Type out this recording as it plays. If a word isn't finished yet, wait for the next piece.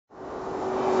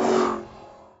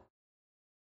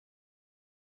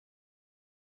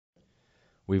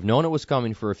We've known it was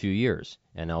coming for a few years,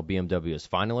 and now BMW has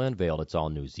finally unveiled its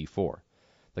all-new Z4.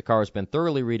 The car has been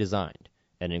thoroughly redesigned,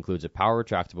 and it includes a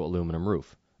power-retractable aluminum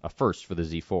roof, a first for the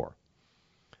Z4.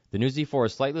 The new Z4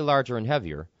 is slightly larger and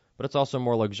heavier, but it's also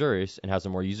more luxurious and has a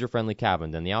more user-friendly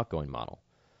cabin than the outgoing model.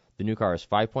 The new car is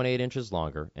 5.8 inches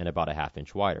longer and about a half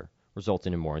inch wider,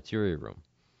 resulting in more interior room.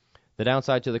 The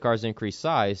downside to the car's increased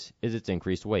size is its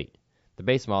increased weight. The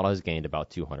base model has gained about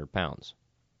 200 pounds.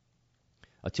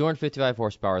 A 255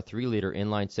 horsepower 3-liter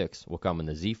inline-six will come in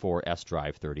the Z4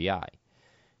 S-Drive 30i.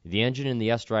 The engine in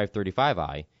the S-Drive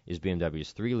 35i is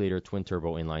BMW's 3-liter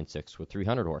twin-turbo inline-six with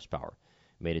 300 horsepower,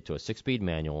 mated to a 6-speed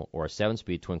manual or a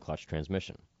 7-speed twin-clutch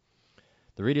transmission.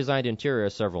 The redesigned interior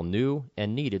has several new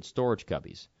and needed storage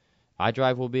cubbies.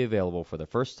 iDrive will be available for the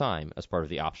first time as part of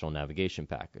the optional navigation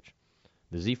package.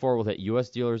 The Z4 will hit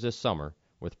U.S. dealers this summer,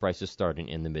 with prices starting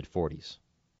in the mid-40s.